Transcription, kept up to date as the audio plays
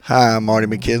Hi, I'm Marty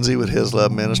McKenzie with His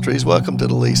Love Ministries. Welcome to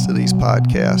the Least of These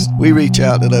podcasts. We reach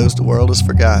out to those the world has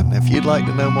forgotten. If you'd like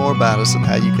to know more about us and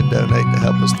how you can donate to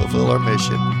help us fulfill our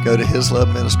mission, go to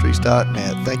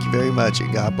hisloveministries.net. Thank you very much,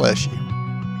 and God bless you.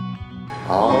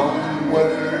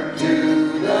 Onward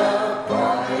to the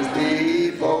prize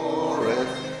before us,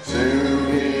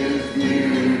 soon His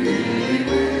beauty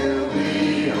will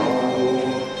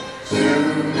behold.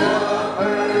 Soon the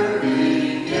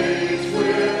pearly gates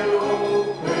will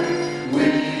open,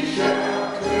 we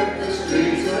shall tread the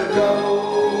streets of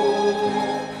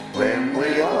gold. When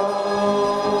we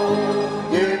all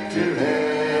get to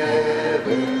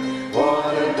heaven,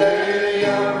 what a day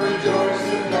of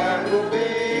rejoicing that will be.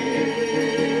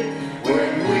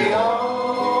 When we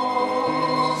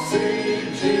all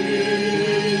see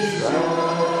Jesus,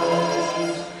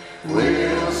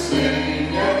 we'll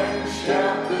sing and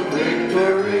shout the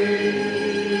victory.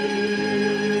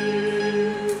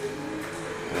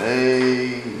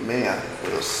 Amen.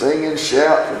 We'll sing and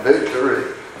shout the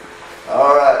victory.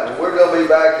 All right, we're going to be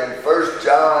back in 1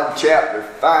 John chapter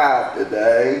 5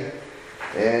 today.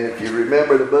 And if you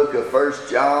remember the book of 1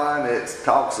 John, it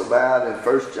talks about in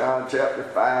 1 John chapter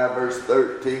 5, verse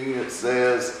 13, it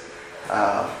says,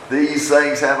 these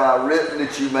things have I written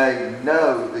that you may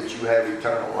know that you have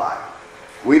eternal life.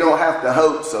 We don't have to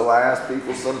hope so. I ask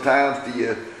people sometimes,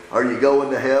 are you going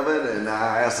to heaven? And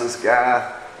I asked this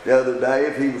guy the other day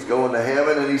if he was going to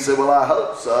heaven, and he said, well, I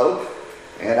hope so.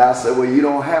 And I said, well, you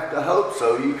don't have to hope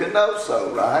so. You can know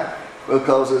so, right?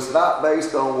 Because it's not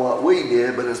based on what we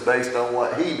did, but it's based on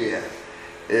what He did.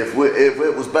 If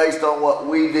it was based on what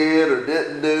we did or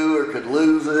didn't do or could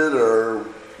lose it or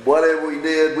whatever we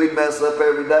did, we'd mess up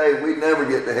every day. We'd never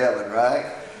get to heaven, right?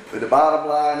 But the bottom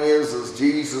line is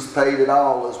Jesus paid it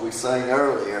all, as we sang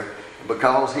earlier.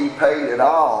 Because He paid it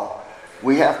all,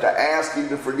 we have to ask Him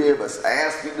to forgive us,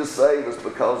 ask Him to save us,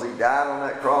 because He died on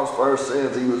that cross for our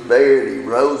sins. He was buried. He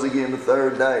rose again the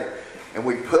third day. And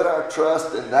we put our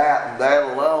trust in that and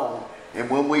that alone. And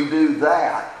when we do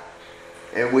that,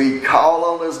 and we call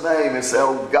on His name and say,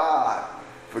 oh God,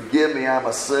 forgive me, I'm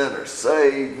a sinner,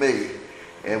 save me.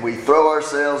 And we throw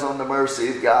ourselves on the mercy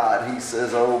of God. He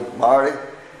says, oh Marty,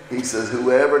 He says,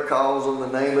 whoever calls on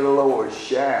the name of the Lord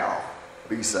shall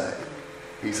be saved.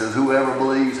 He says, whoever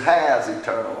believes has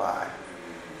eternal life.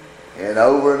 And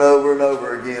over and over and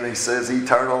over again, He says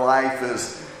eternal life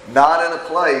is not in a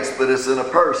place, but it's in a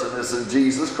person. It's in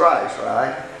Jesus Christ,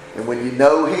 right? And when you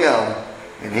know Him,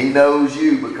 and He knows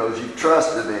you because you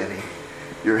trusted in Him,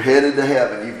 you're headed to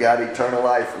heaven. You've got eternal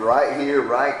life right here,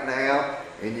 right now,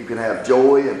 and you can have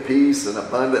joy and peace and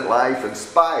abundant life in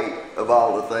spite of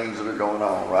all the things that are going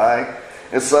on, right?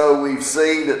 And so we've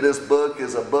seen that this book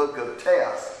is a book of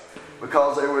tests,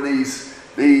 because there were these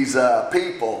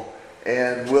people,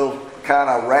 and we'll kind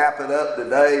of wrap it up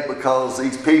today, because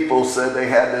these people said they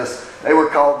had this, they were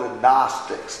called the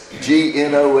Gnostics,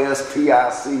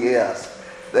 Gnostics.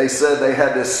 They said they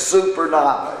had this super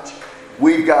knowledge.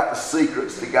 We've got the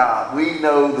secrets to God. We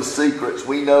know the secrets.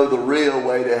 We know the real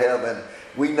way to heaven.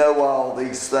 We know all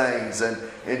these things.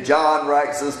 And John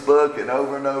writes this book, and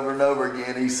over and over and over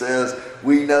again he says,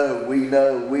 we know,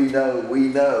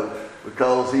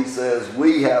 because he says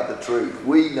we have the truth.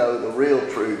 We know the real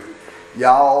truth.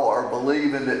 Y'all are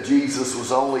believing that Jesus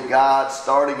was only God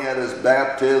starting at His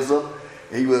baptism.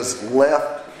 He was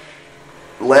left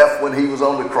when He was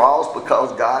on the cross,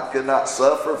 because God could not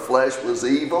suffer. Flesh was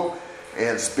evil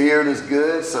and spirit is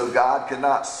good, so God could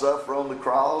not suffer on the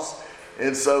cross.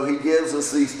 And so He gives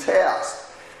us these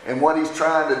tests. And what He's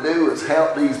trying to do is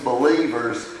help these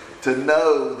believers to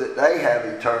know that they have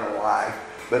eternal life,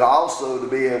 but also to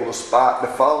be able to spot the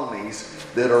phonies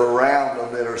that are around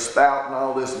them, that are spouting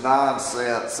all this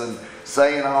nonsense and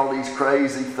saying all these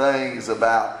crazy things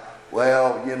about,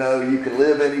 well, you know, you can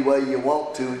live any way you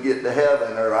want to and get to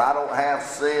heaven, or I don't have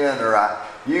sin, or I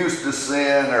used to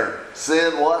sin, or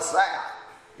sin, what's that?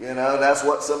 You know, that's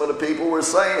what some of the people were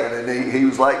saying. And he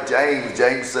was like James.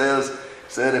 James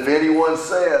said, if anyone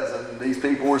says, and these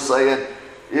people were saying,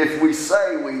 if we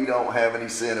say we don't have any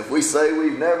sin, if we say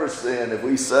we've never sinned, if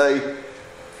we say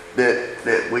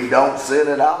that we don't sin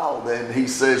at all, then he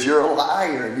says you're a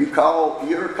liar, and you're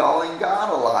calling God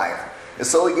a liar. And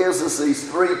so he gives us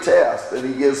these three tests, and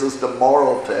he gives us the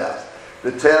moral test,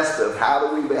 the test of how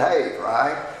do we behave,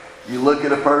 right? You look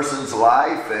at a person's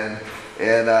life, and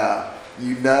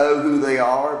you know who they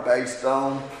are based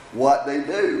on what they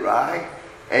do, right?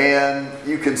 And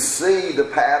you can see the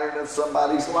pattern of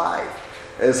somebody's life.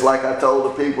 It's like I told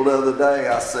the people the other day,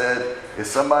 I said, if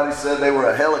somebody said they were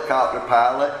a helicopter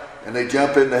pilot, and they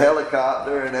jump in the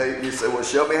helicopter, and you say, well,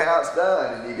 show me how it's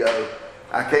done. And you go,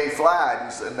 I can't fly. And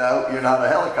you say, no, you're not a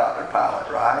helicopter pilot,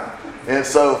 right? And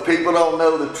so if people don't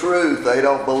know the truth, they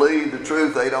don't believe the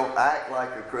truth, they don't act like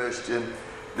a Christian,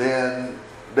 then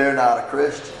they're not a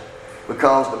Christian.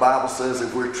 Because the Bible says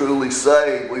if we're truly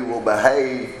saved, we will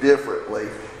behave differently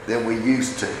than we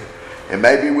used to. And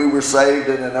maybe we were saved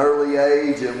at an early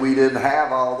age and we didn't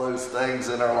have all those things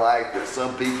in our life that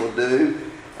some people do.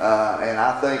 And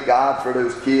I thank God for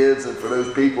those kids and for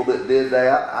those people that did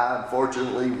that. I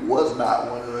unfortunately was not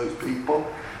one of those people.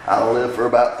 I lived for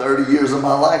about 30 years of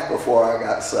my life before I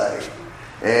got saved.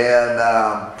 And,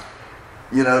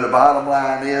 the bottom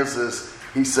line is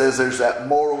he says there's that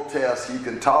moral test. You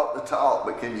can talk the talk,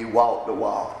 but can you walk the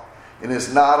walk? And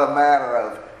it's not a matter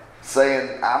of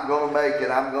saying, I'm going to make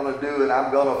it, I'm going to do it,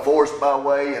 I'm going to force my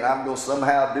way, and I'm going to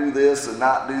somehow do this and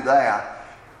not do that.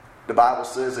 The Bible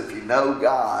says if you know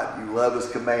God, you love His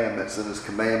commandments, and His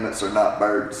commandments are not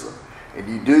burdensome. And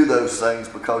you do those things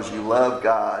because you love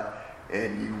God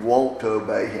and you want to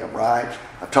obey Him, right?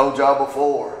 I've told y'all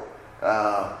before,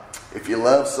 if you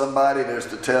love somebody, there's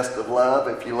the test of love.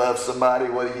 If you love somebody,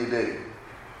 what do?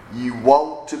 You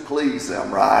want to please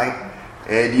them, right?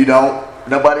 And you don't,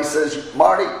 nobody says,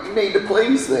 Marty, you need to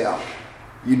please them.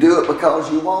 You do it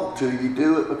because you want to. You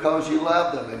do it because you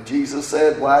love them. And Jesus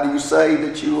said, why do you say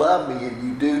that you love me and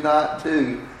you do not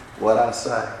do what I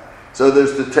say? So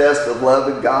there's the test of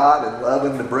loving God and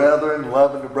loving the brethren,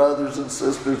 loving the brothers and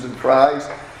sisters in Christ.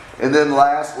 And then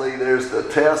lastly, there's the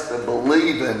test of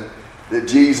believing that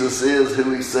Jesus is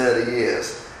who He said He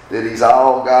is. That He's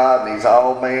all God and He's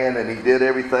all man and He did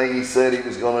everything He said He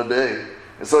was going to do.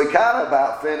 And so He kind of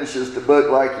about finishes the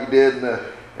book like He did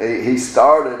He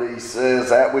started, He says,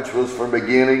 that which was from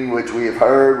beginning, which we have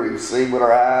heard, we've seen with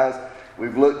our eyes,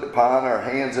 we've looked upon, our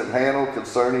hands have handled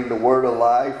concerning the word of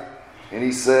life. And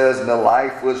He says, and the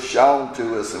life was shown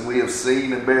to us, and we have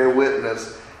seen and bear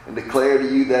witness, and declare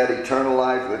to you that eternal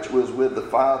life which was with the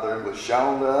Father and was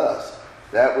shown to us.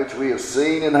 That which we have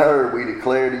seen and heard, we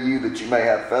declare to you that you may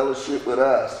have fellowship with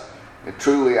us. And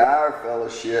truly our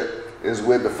fellowship is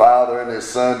with the Father and His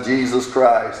Son, Jesus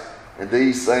Christ. And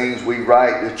these things we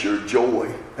write that your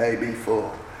joy may be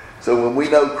full. So when we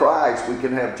know Christ, we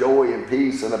can have joy and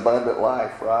peace and abundant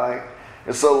life, right?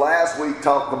 And so last week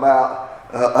talked about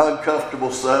an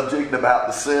uncomfortable subject about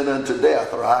the sin unto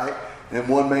death, right? And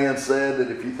one man said that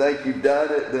if you think you've done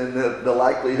it, then the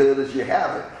likelihood is you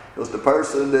haven't. Because the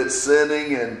person that's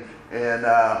sinning and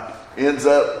ends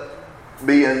up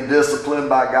being disciplined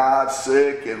by God,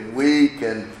 sick and weak,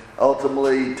 and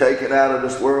ultimately taken out of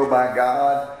this world by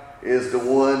God, is the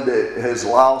one that has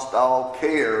lost all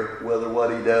care whether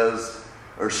what he does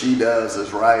or she does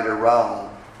is right or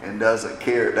wrong, and doesn't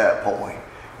care at that point.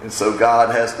 And so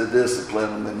God has to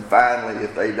discipline them, and finally,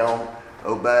 if they don't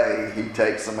obey, He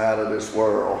takes them out of this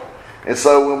world. And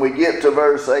so when we get to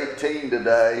verse 18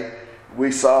 today,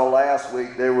 we saw last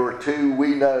week there were two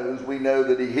we knows. We know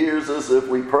that He hears us if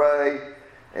we pray,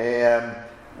 and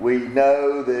we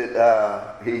know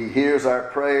that He hears our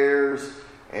prayers,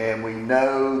 and we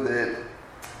know that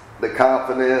the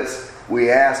confidence, we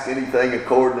ask anything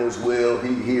according to His will,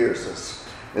 He hears us.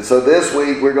 And so this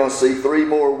week we're going to see three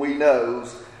more we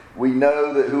knows. We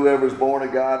know that whoever is born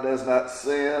of God does not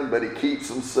sin, but he keeps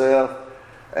himself,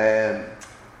 and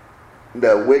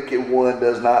the wicked one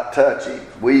does not touch him.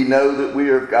 We know that we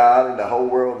are of God, and the whole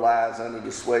world lies under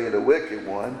the sway of the wicked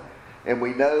one. And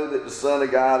we know that the Son of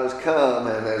God has come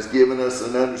and has given us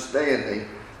an understanding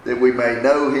that we may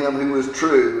know Him who is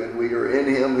true, and we are in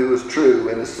Him who is true,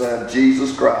 in His Son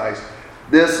Jesus Christ.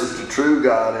 This is the true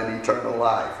God and eternal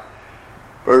life.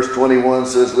 Verse 21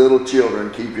 says, little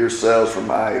children, keep yourselves from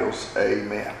idols.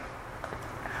 Amen.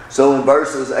 So in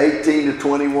verses 18 to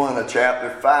 21 of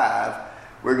chapter 5,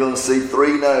 we're going to see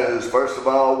three knows. First of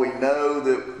all, we know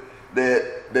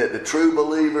that the true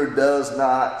believer does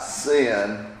not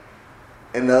sin.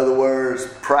 In other words,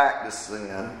 practice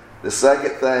sin. The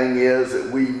second thing is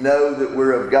that we know that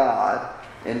we're of God.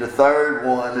 And the third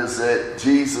one is that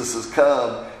Jesus has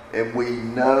come, and we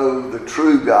know the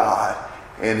true God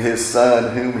and His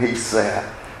Son whom He sent.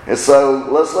 And so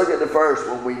let's look at the first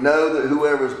one. We know that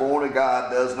whoever is born of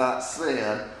God does not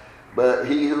sin, but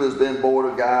he who has been born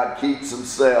of God keeps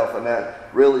himself. And that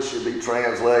really should be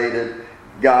translated,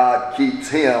 God keeps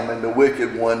him, and the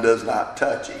wicked one does not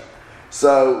touch him.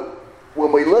 So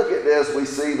when we look at this, we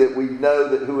see that we know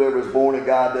that whoever is born of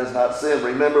God does not sin.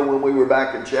 Remember when we were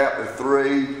back in chapter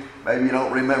 3? Maybe you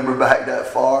don't remember back that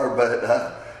far, but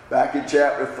back in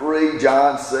chapter 3,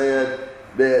 John said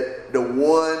that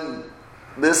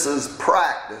this is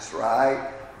practice,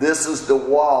 right? This is the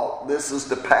walk. This is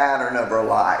the pattern of our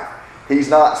life. He's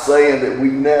not saying that we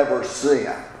never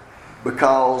sin,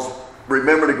 because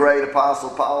remember the great Apostle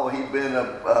Paul. He'd been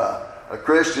a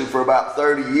Christian for about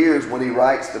 30 years when he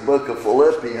writes the book of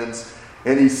Philippians,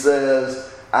 and he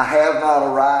says, I have not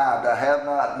arrived, I have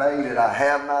not made it, I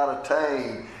have not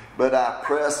attained, but I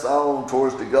press on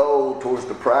towards the goal, towards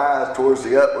the prize, towards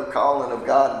the upward calling of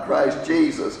God in Christ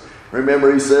Jesus.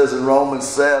 Remember, he says in Romans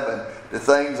 7, the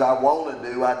things I want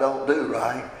to do, I don't do,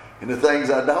 right? And the things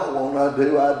I don't want to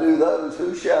do, I do those.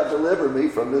 Who shall deliver me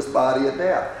from this body of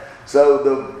death? So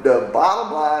the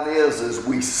bottom line is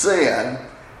we sin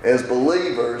as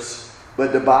believers,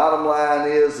 but the bottom line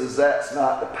is that's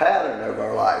not the pattern of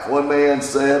our life. One man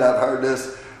said, I've heard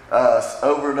this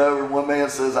over and over, one man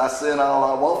says, I sin all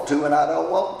I want to, and I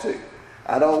don't want to.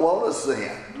 I don't want to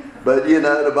sin. But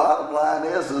the bottom line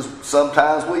is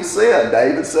sometimes we sin.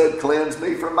 David said, cleanse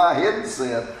me from my hidden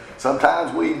sin.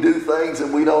 Sometimes we do things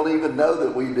and we don't even know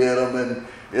that we did them. And,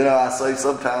 I say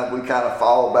sometimes we kind of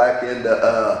fall back into,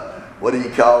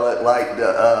 like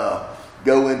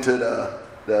go into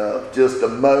just a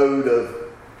mode of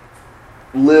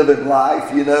living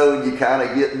life, and you kind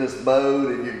of get in this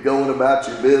mode and you're going about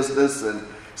your business. And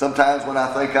sometimes when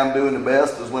I think I'm doing the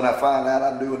best is when I find out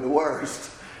I'm doing the worst,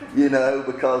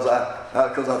 because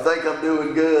I think I'm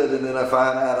doing good and then I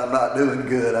find out I'm not doing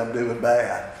good, I'm doing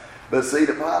bad. But see,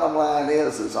 the bottom line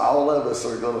is all of us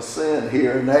are going to sin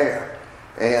here and there.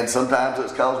 And sometimes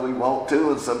it's because we want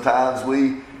to, and sometimes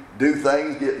we do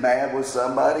things, get mad with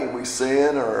somebody, and we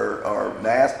sin or are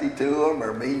nasty to them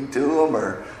or mean to them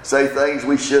or say things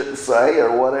we shouldn't say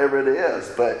or whatever it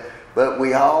is. But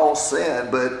we all sin.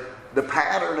 But the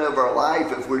pattern of our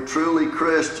life, if we're truly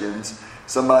Christians,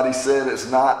 somebody said it's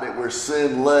not that we're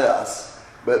sinless,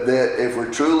 but that if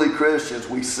we're truly Christians,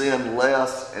 we sin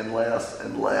less and less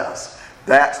and less.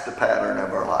 That's the pattern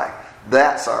of our life.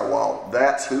 That's our walk.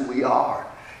 That's who we are.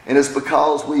 And it's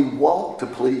because we want to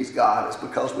please God. It's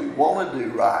because we want to do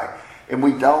right. And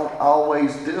we don't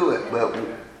always do it, but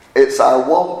it's our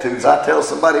want tos. I tell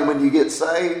somebody, when you get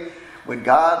saved, when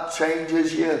God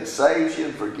changes you and saves you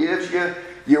and forgives you,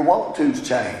 your want tos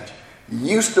change. You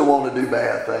used to want to do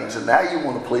bad things, and now you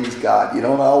want to please God. You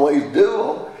don't always do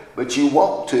them, but you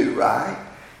want to, right?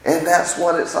 And that's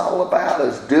what it's all about,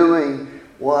 is doing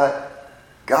what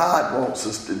God wants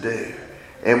us to do.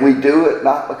 And we do it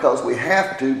not because we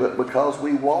have to, but because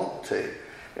we want to.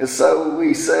 And so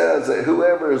he says that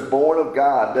whoever is born of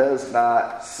God does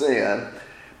not sin,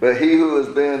 but he who has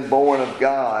been born of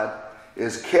God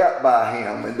is kept by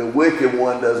him, and the wicked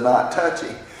one does not touch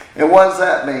him. And what does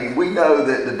that mean? We know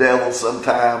that the devil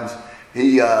sometimes,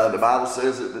 the Bible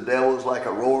says that the devil is like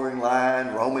a roaring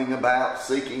lion roaming about,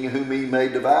 seeking whom he may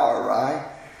devour, right?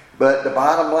 But the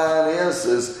bottom line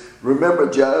is remember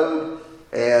Job?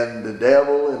 And the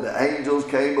devil and the angels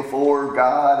came before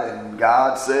God, and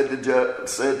God said to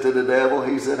the devil,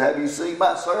 he said, have you seen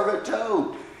my servant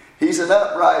Job? He's an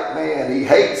upright man. He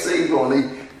hates evil and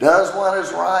he does what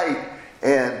is right.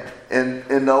 And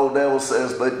the old devil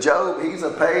says, but Job, he's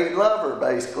a paid lover,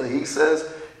 basically. He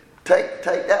says, take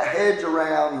that hedge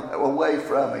around away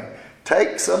from him.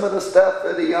 Take some of the stuff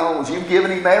that he owns. You've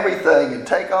given him everything, and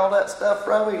take all that stuff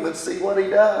from him and see what he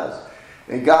does.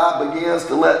 And God begins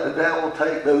to let the devil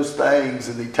take those things,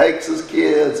 and he takes his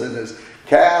kids and his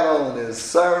cattle and his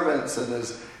servants and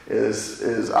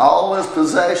his all his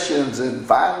possessions, and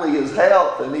finally his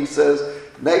health. And he says,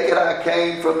 naked I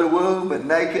came from the womb, and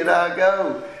naked I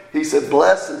go. He said,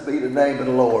 blessed be the name of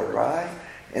the Lord, right?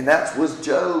 And that was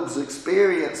Job's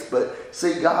experience. But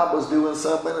see, God was doing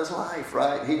something in his life,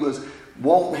 right? He was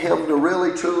wanting him to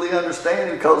really, truly understand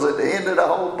him, because at the end of the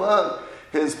whole book,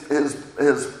 his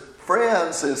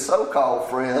friends, his so-called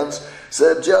friends,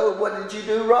 said, Job, what did you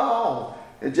do wrong?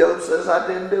 And Job says, I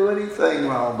didn't do anything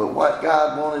wrong. But what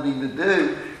God wanted him to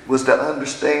do was to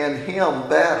understand him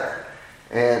better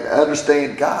and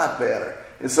understand God better.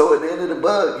 And so at the end of the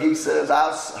book, he says,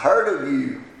 I've heard of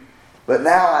you, but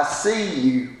now I see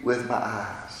you with my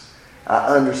eyes. I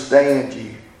understand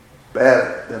you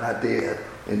better than I did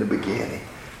in the beginning.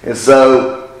 And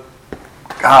so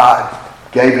God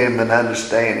gave him an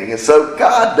understanding. And so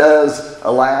God does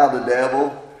allow the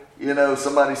devil.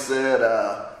 Somebody said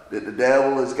that the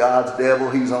devil is God's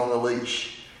devil. He's on a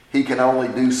leash. He can only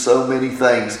do so many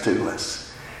things to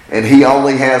us. And he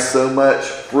only has so much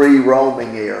free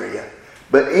roaming area.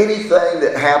 But anything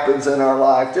that happens in our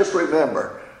life, just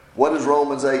remember, what does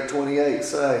Romans 8:28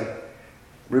 say?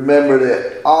 Remember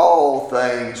that all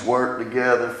things work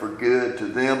together for good to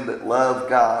them that love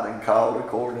God and called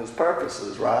according to his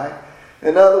purposes, right?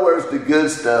 In other words, the good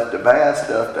stuff, the bad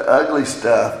stuff, the ugly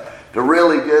stuff, the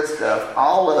really good stuff,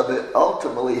 all of it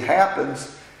ultimately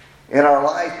happens in our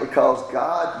life because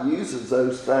God uses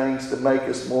those things to make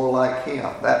us more like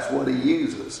Him. That's what He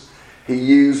uses. He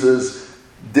uses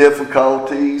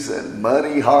difficulties and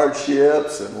money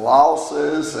hardships and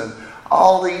losses and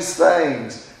all these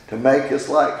things to make us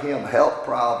like Him, health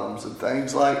problems and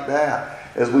things like that.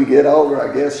 As we get older,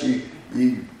 I guess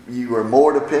you are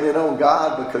more dependent on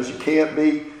God because you can't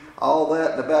be all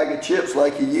that in a bag of chips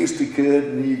like you used to could,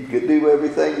 and you could do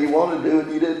everything you want to do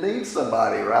and you didn't need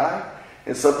somebody, right?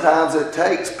 And sometimes it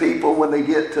takes people when they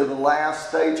get to the last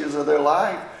stages of their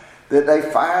life that they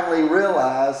finally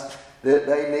realize that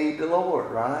they need the Lord,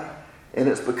 right? And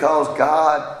it's because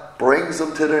God brings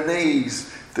them to their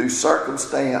knees through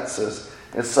circumstances.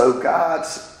 And so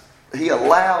He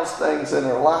allows things in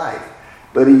our life,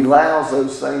 but He allows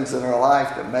those things in our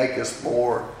life to make us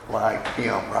more like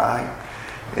Him, right?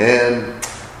 And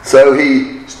so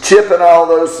He's chipping all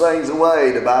those things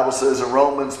away. The Bible says in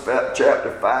Romans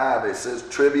chapter 5, it says,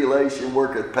 tribulation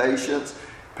worketh patience,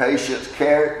 patience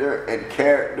character, and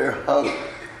character hope.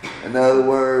 In other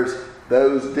words,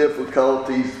 those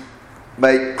difficulties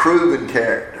make proven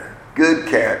character, good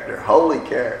character, holy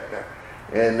character.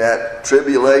 And that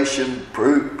tribulation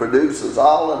produces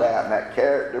all of that, and that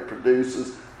character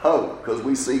produces hope. Because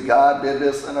we see God did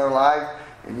this in our life,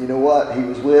 and you know what? He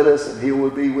was with us, and He will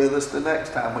be with us the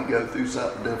next time we go through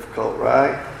something difficult,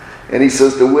 right? And He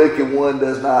says the wicked one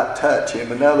does not touch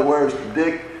him. In other words,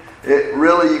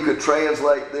 you could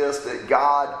translate this that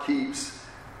God keeps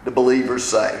the believers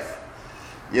safe.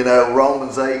 You know,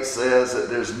 Romans 8 says that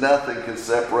there's nothing can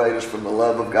separate us from the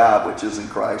love of God which is in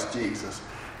Christ Jesus.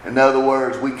 In other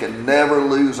words, we can never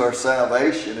lose our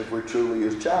salvation if we're truly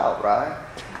His child, right?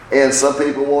 And some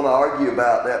people want to argue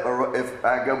about that, but if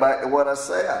I go back to what I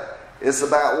said, it's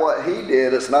about what He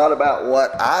did. It's not about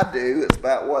what I do. It's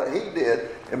about what He did.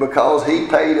 And because He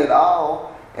paid it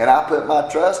all, and I put my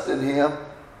trust in Him,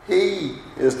 He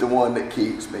is the one that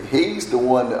keeps me. He's the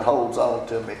one that holds on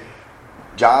to me.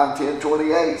 John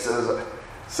 10:28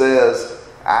 says,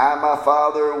 I and my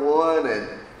Father are one,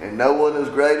 and no one is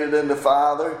greater than the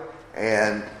Father,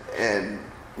 and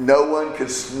no one can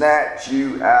snatch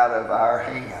you out of our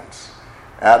hands,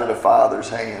 out of the Father's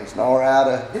hands, nor out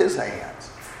of His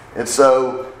hands. And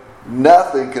so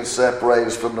nothing can separate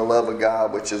us from the love of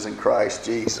God which is in Christ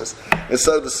Jesus. And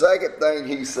so the second thing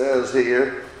he says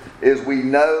here is we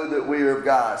know that we are of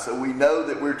God. So we know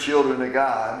that we're children of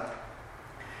God,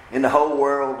 and the whole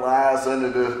world lies under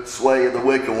the sway of the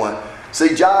wicked one.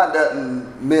 See, John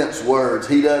doesn't mince words.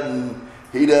 He doesn't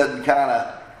kind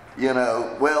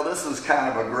of, well, this is kind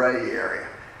of a gray area.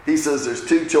 He says there's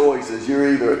two choices.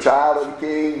 You're either a child of the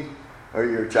king or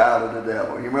you're a child of the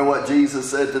devil. You remember what Jesus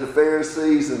said to the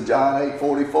Pharisees in John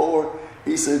 8:44?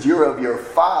 He said, you're of your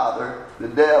father, the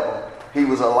devil. He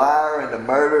was a liar and a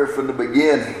murderer from the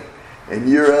beginning. And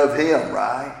you're of him,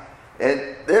 right?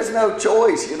 And there's no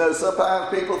choice.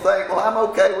 Sometimes people think, well, I'm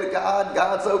okay with God.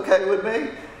 God's okay with me.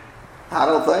 I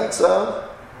don't think so.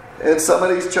 And some of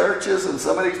these churches and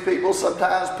some of these people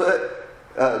sometimes put,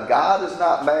 God is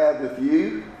not mad with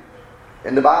you.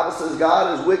 And the Bible says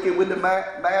God is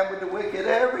mad with the wicked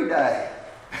every day.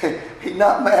 He's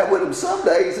not mad with them some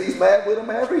days. He's mad with them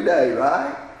every day,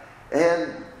 right?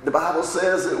 And the Bible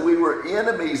says that we were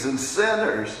enemies and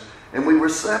sinners, and we were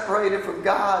separated from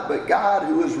God. But God,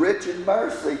 who is rich in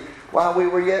mercy, while we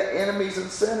were yet enemies and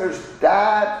sinners,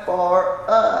 died for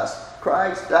us.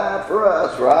 Christ died for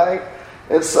us, right?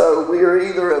 And so we are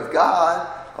either of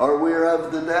God or we're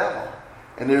of the devil.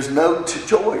 And there's no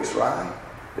choice, right?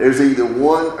 There's either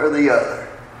one or the other.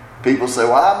 People say,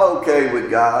 well, I'm okay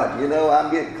with God.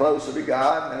 I'm getting closer to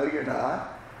God. No, you're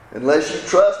not. Unless you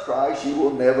trust Christ, you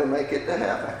will never make it to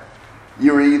heaven.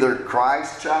 You're either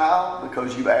Christ's child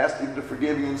because you've asked Him to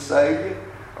forgive you and save you,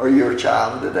 or you're a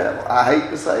child of the devil. I hate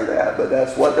to say that, but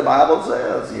that's what the Bible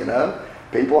says,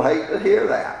 People hate to hear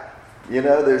that.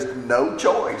 There's no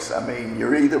choice.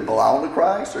 You either belong to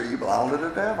Christ or you belong to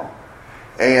the devil.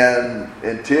 And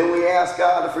until we ask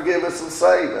God to forgive us and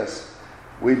save us,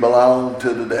 we belong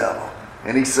to the devil.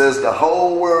 And he says the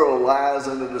whole world lies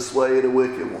under the sway of the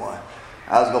wicked one.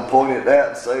 I was going to point at that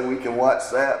and say we can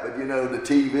watch that, but the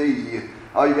TV,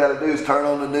 all you got to do is turn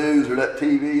on the news or that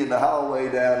TV in the hallway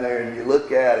down there, and you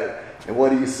look at it, and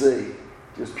what do you see?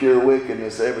 Just pure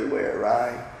wickedness everywhere,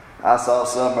 right? I saw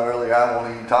some earlier. I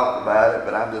won't even talk about it,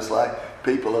 but I'm just like,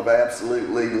 people have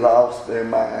absolutely lost their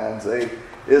minds.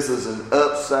 This is an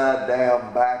upside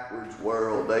down, backwards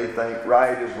world. They think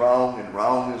right is wrong and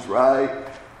wrong is right,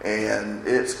 and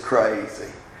it's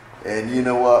crazy. And you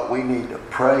know what? We need to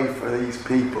pray for these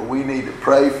people. We need to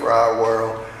pray for our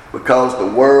world, because the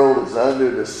world is under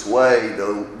the sway.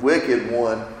 The wicked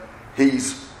one,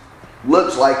 he's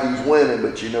looks like he's winning,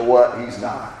 but you know what? He's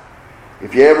not.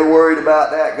 If you're ever worried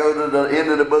about that, go to the end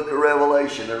of the book of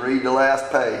Revelation and read the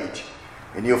last page.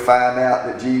 And you'll find out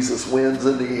that Jesus wins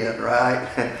in the end,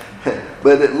 right?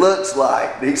 But it looks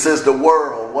like, he says the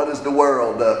world. What is the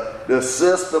world? The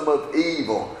system of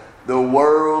evil. The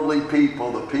worldly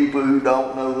people, the people who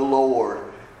don't know the Lord.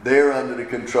 They're under the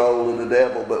control of the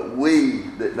devil. But we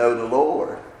that know the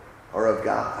Lord are of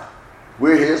God.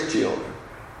 We're his children.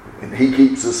 And he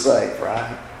keeps us safe,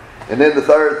 right? And then the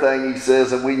third thing he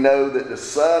says, and we know that the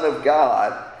Son of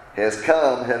God has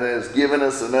come and has given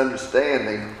us an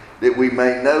understanding that we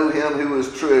may know him who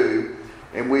is true,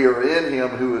 and we are in him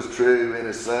who is true, and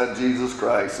his Son Jesus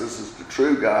Christ. This is the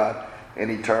true God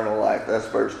and eternal life. That's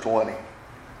verse 20.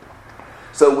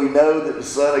 So we know that the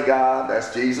Son of God,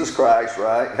 that's Jesus Christ,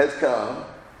 right, has come.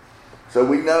 So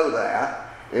we know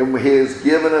that. And he has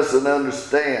given us an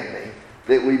understanding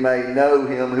that we may know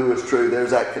him who is true.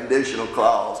 There's that conditional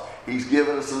clause. He's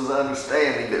given us his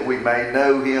understanding that we may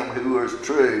know him who is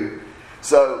true.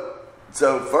 So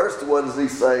first, what does he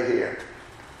say here?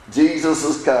 Jesus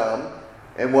has come,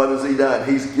 and what has he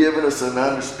done? He's given us an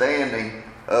understanding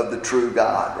of the true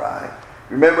God, right?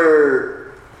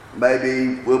 Remember,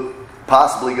 maybe we'll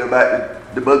possibly go back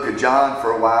to the book of John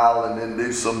for a while and then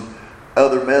do some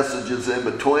other messages in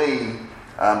between.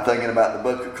 I'm thinking about the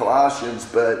book of Colossians,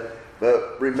 but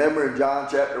remember in John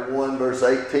chapter 1, verse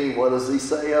 18, what does he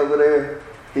say over there?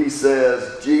 He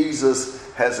says,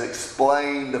 Jesus has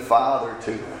explained the Father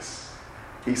to us.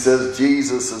 He says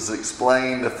Jesus has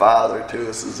explained the Father to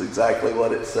us is exactly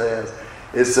what it says.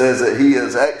 It says that he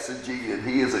has exegeted,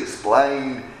 he has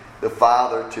explained the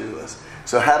Father to us.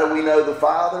 So how do we know the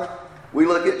Father? We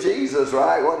look at Jesus,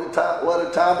 right? What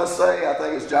did Thomas say? I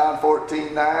think it's John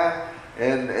 14:9.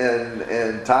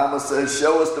 And Thomas says,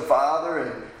 show us the Father.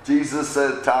 And Jesus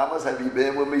said, Thomas, have you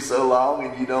been with me so long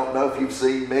and you don't know if you've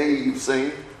seen me? You've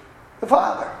seen the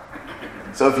Father.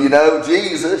 So if you know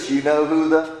Jesus, you know who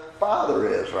the Father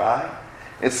is, right?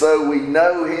 And so we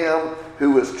know him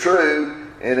who is true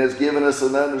and has given us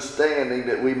an understanding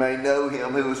that we may know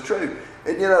him who is true.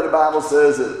 And you know the Bible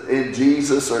says that in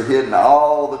Jesus are hidden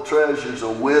all the treasures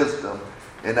of wisdom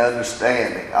and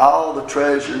understanding. All the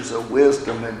treasures of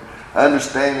wisdom and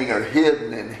understanding are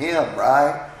hidden in him,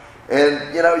 right?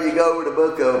 And you know, you go over the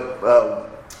book of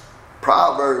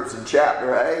Proverbs in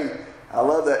chapter 8. I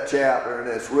love that chapter, and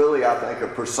it's really, I think,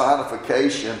 a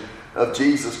personification of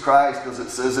Jesus Christ, because it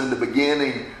says in the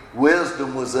beginning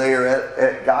wisdom was there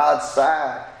at God's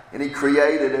side, and he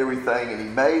created everything and he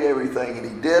made everything and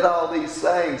he did all these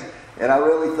things. And I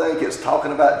really think it's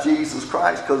talking about Jesus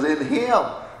Christ, because in him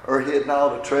are hidden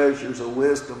all the treasures of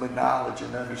wisdom and knowledge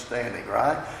and understanding,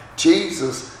 right?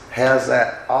 Jesus has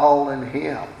that all in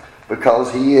him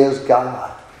because he is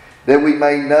God, that we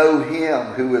may know him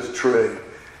who is true.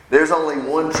 There's only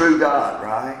one true God,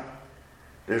 right?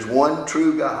 There's one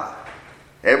true God.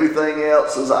 Everything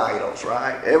else is idols,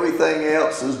 right? Everything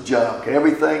else is junk.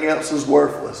 Everything else is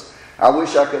worthless. I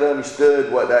wish I could have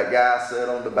understood what that guy said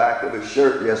on the back of his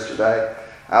shirt yesterday.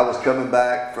 I was coming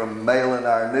back from mailing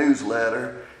our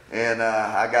newsletter, and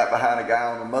I got behind a guy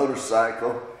on a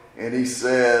motorcycle, and he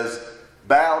says,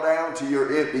 bow down to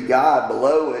your empty God.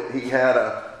 Below it, he had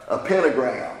a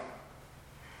pentagram.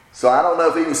 So I don't know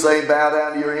if he was saying bow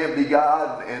down to your empty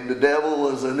God and the devil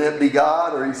is an empty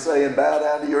God, or he's saying bow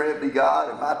down to your empty God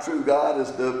and my true God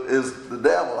is the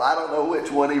devil. I don't know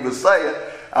which one he was saying.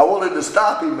 I wanted to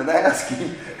stop him and ask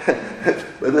him,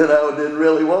 but then I didn't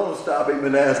really want to stop him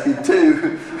and ask him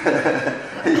too.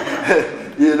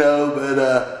 You know,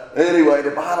 but anyway,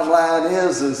 the bottom line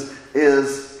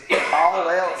is all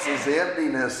else is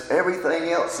emptiness. Everything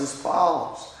else is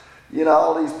false. You know,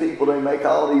 all these people, they make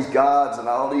all these gods and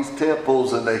all these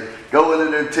temples, and they go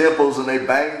into their temples and they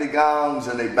bang the gongs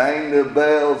and they bang the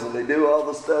bells and they do all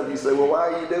the stuff. You say, well,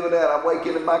 why are you doing that? I'm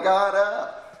waking my God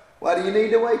up. Why do you need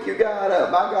to wake your God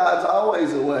up? My God's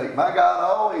always awake. My God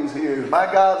always hears. My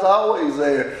God's always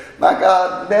there. My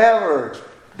God never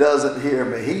doesn't hear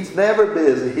me. He's never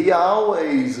busy. He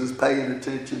always is paying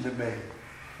attention to me.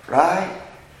 Right?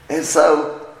 And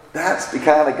so that's the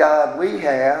kind of God we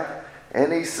have.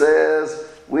 And he says,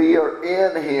 we are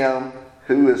in him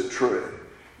who is true.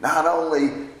 Not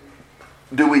only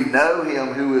do we know him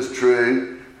who is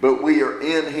true, but we are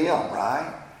in him,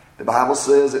 right? The Bible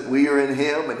says that we are in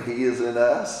him and he is in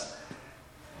us.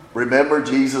 Remember,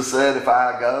 Jesus said, if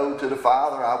I go to the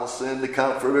Father, I will send the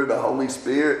Comforter, the Holy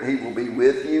Spirit, and he will be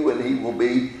with you and he will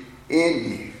be in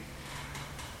you.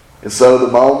 And so the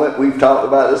moment, we've talked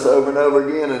about this over and over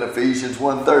again in Ephesians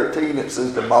 1:13, it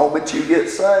says the moment you get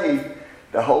saved,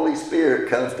 the Holy Spirit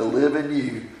comes to live in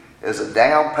you as a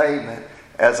down payment,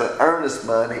 as an earnest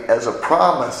money, as a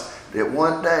promise that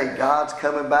one day God's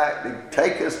coming back to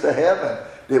take us to heaven,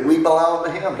 that we belong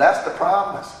to Him. That's the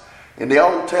promise. In the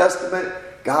Old Testament,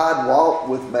 God walked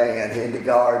with man in the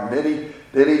garden.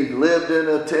 Then he lived in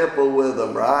a temple with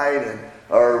them, right?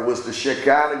 Or was the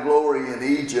Shekinah glory in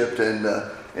Egypt, and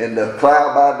the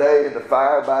cloud by day and the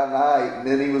fire by night. And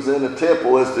then he was in the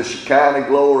temple as the Shekinah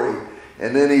glory.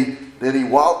 And then he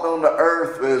walked on the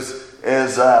earth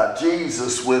as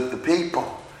Jesus with the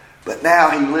people. But now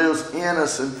He lives in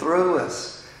us and through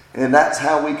us. And that's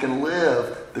how we can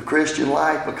live the Christian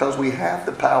life, because we have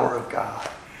the power of God.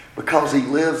 Because He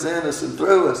lives in us and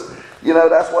through us. You know,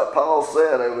 that's what Paul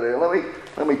said over there.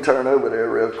 Let me turn over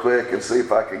there real quick and see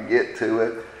if I can get to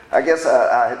it. I guess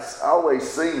I had always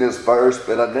seen this verse,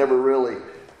 but I never really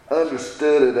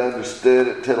understood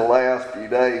it till the last few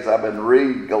days. I've been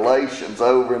reading Galatians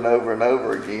over and over and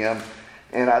over again.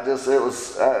 And it's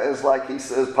like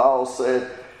Paul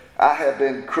said, I have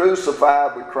been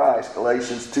crucified with Christ,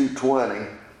 Galatians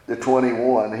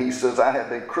 2:20-21. He says, I have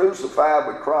been crucified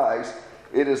with Christ.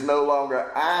 It is no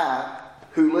longer I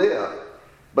who live,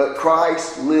 but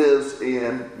Christ lives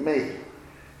in me.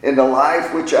 In the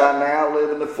life which I now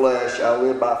live in the flesh, I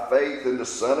live by faith in the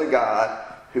Son of God,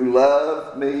 who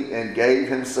loved me and gave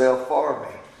Himself for me.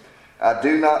 I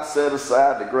do not set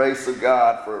aside the grace of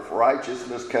God, for if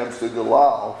righteousness comes through the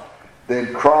law,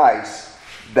 then Christ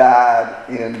died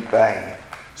in vain.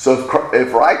 So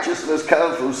if righteousness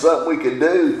comes from something we can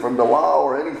do, from the law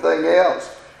or anything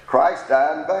else, Christ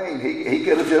died in vain. He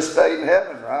could have just stayed in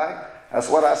heaven, right? That's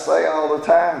what I say all the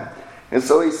time. And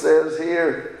so he says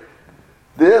here,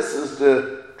 this is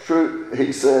the truth.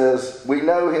 He says, we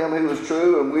know Him who is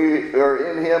true, and we are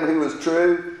in Him who is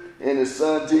true, in His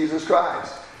Son Jesus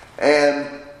Christ. And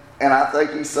I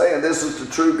think he's saying this is the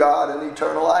true God and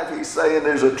eternal life. He's saying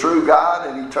there's a true God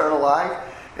and eternal life,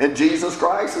 and Jesus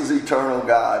Christ is eternal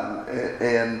God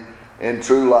and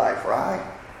true life, right?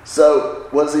 So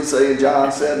what does he say in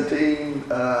John 17,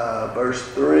 verse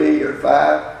 3 or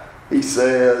 5? He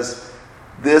says,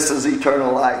 this is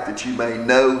eternal life, that you may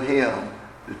know Him,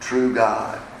 the true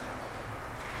God,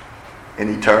 and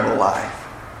eternal life.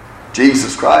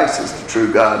 Jesus Christ is the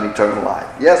true God and eternal life.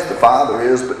 Yes, the Father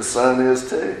is, but the Son is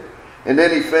too. And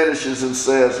then he finishes and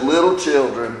says, little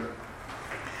children,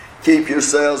 keep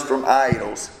yourselves from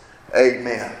idols.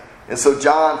 Amen. And so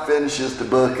John finishes the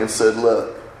book and said,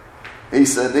 look, he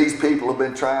said, these people have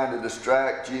been trying to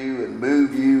distract you and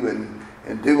move you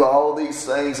and do all these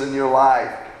things in your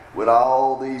life with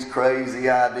all these crazy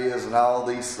ideas and all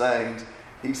these things.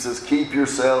 He says, keep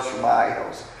yourselves from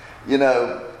idols. You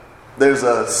know, there's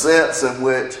a sense in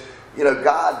which, you know,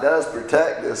 God does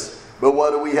protect us, but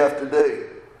what do we have to do?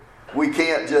 We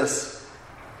can't just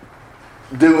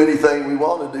do anything we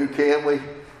want to do, can we?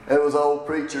 There was old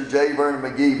preacher J. Vernon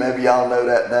McGee, maybe y'all know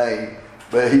that name,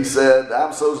 but he said,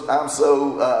 my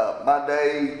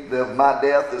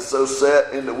death is so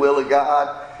set in the will of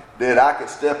God that I could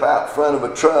step out in front of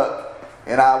a truck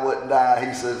and I wouldn't die.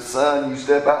 He said, son, you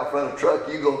step out in front of a truck,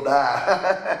 you're going to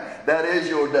die. That is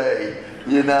your day,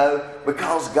 you know,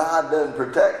 because God doesn't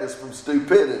protect us from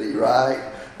stupidity, right?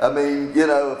 I mean, you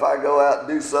know, if I go out and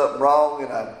do something wrong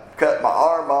and I cut my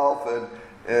arm off and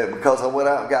because I went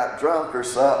out and got drunk or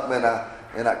something and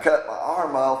I cut my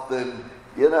arm off, then,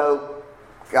 you know,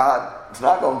 God is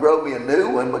not going to grow me a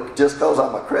new one but just because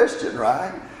I'm a Christian,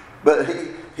 right? But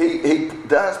he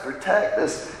does protect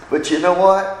us. But you know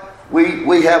what?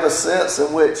 We have a sense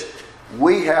in which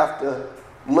we have to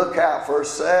look out for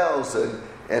ourselves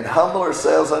and humble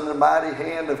ourselves under the mighty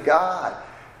hand of God.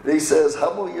 He says,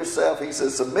 humble yourself. He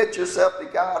says, submit yourself to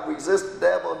God, resist the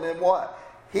devil, and then what?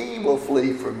 He will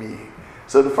flee from you.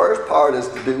 So the first part is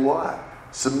to do what?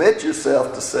 Submit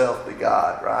yourself to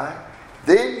God, right?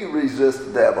 Then you resist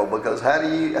the devil, because how do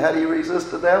you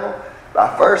resist the devil?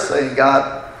 By first saying,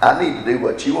 God, I need to do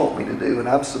what you want me to do, and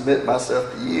I'm submitting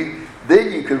myself to you.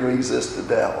 Then you can resist the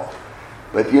devil.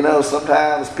 But you know,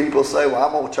 sometimes people say, well,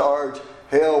 I'm going to charge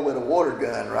hell with a water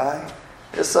gun, right?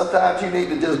 And sometimes you need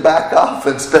to just back off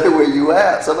and stay where you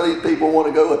at. Some of these people want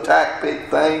to go attack big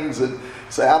things and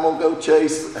say, I'm going to go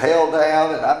chase hell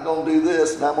down and I'm going to do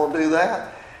this and I'm going to do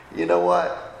that. You know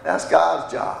what? That's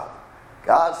God's job.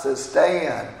 God says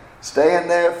stand. Stand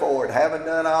therefore, and having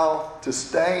done all, to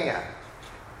stand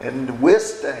and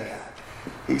withstand.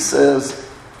 He says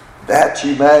that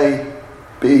you may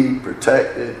be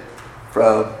protected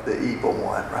from the evil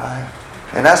one, right?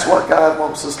 And that's what God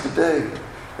wants us to do.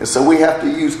 And so we have to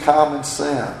use common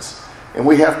sense. And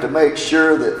we have to make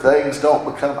sure that things don't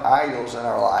become idols in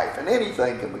our life. And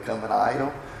anything can become an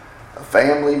idol. A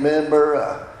family member,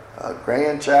 a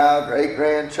grandchild,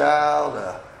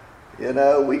 great-grandchild, You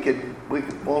know, we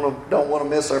don't want to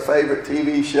miss our favorite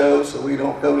TV show, so we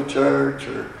don't go to church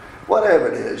or whatever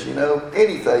it is. You know,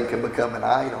 anything can become an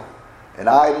idol. An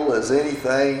idol is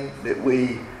anything that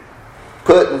we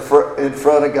put in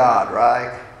front of God,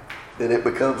 right? That it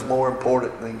becomes more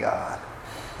important than God.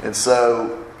 And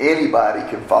so anybody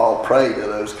can fall prey to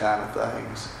those kind of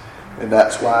things. And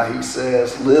that's why he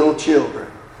says, little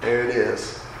children, there it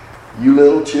is, you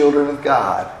little children of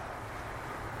God,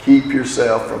 keep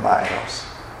yourself from idols.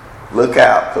 Look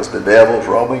out, because the devil's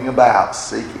roaming about,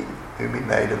 seeking whom he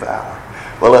may devour.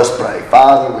 Well, let's pray.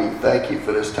 Father, we thank you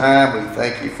for this time. We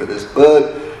thank you for this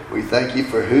book. We thank you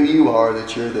for who you are,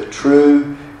 that you're the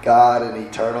true God and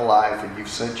eternal life, and you've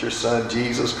sent your Son,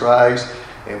 Jesus Christ,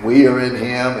 and we are in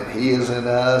him, and he is in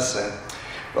us. And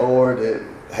Lord,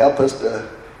 help us to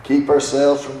keep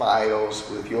ourselves from idols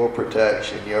with your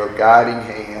protection, your guiding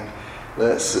hand.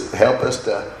 Help us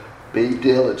to be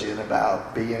diligent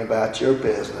about being about your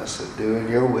business and doing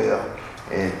your will.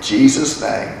 In Jesus'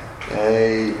 name,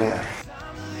 amen.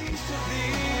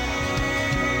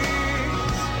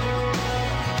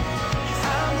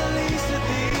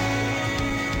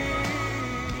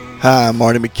 Hi, I'm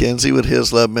Marty McKenzie with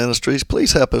His Love Ministries.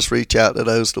 Please help us reach out to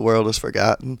those the world has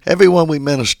forgotten. Everyone we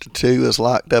minister to is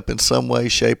locked up in some way,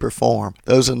 shape, or form.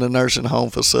 Those in the nursing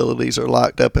home facilities are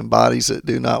locked up in bodies that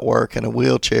do not work, in a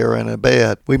wheelchair and a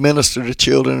bed. We minister to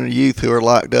children and youth who are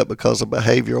locked up because of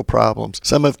behavioral problems.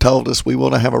 Some have told us we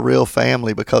want to have a real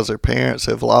family because their parents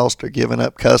have lost or given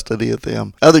up custody of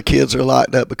them. Other kids are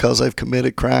locked up because they've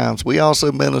committed crimes. We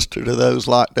also minister to those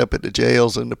locked up at the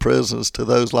jails and the prisons, to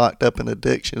those locked up in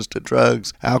addictions to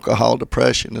drugs, alcohol,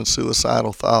 depression, and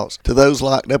suicidal thoughts, to those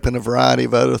locked up in a variety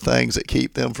of other things that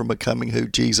keep them from becoming who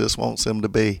Jesus wants them to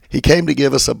be. He came to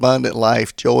give us abundant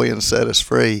life, joy, and set us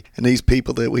free, and these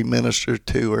people that we minister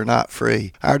to are not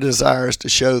free. Our desire is to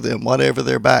show them, whatever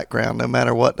their background, no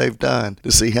matter what they've done,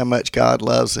 to see how much God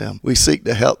loves them. We seek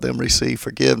to help them receive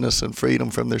forgiveness and freedom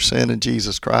from their sin in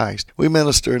Jesus Christ. We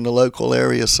minister in the local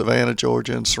area of Savannah,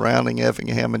 Georgia, and surrounding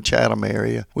Effingham and Chatham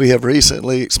area. We have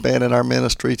recently expanded our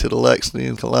ministry to the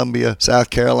Lexington, Columbia, South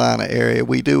Carolina area.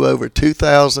 We do over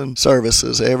 2,000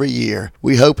 services every year.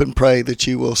 We hope and pray that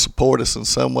you will support us in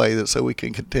some way so we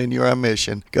can continue our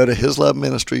mission. Go to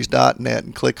hisloveministries.net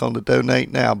and click on the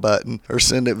Donate Now button, or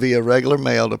send it via regular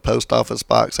mail to Post Office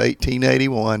Box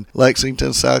 1881,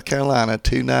 Lexington, South Carolina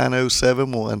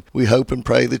 29071. We hope and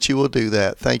pray that you will do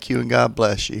that. Thank you, and God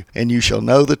bless you. And you shall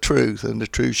know the truth, and the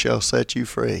truth shall set you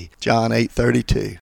free. John 8:32.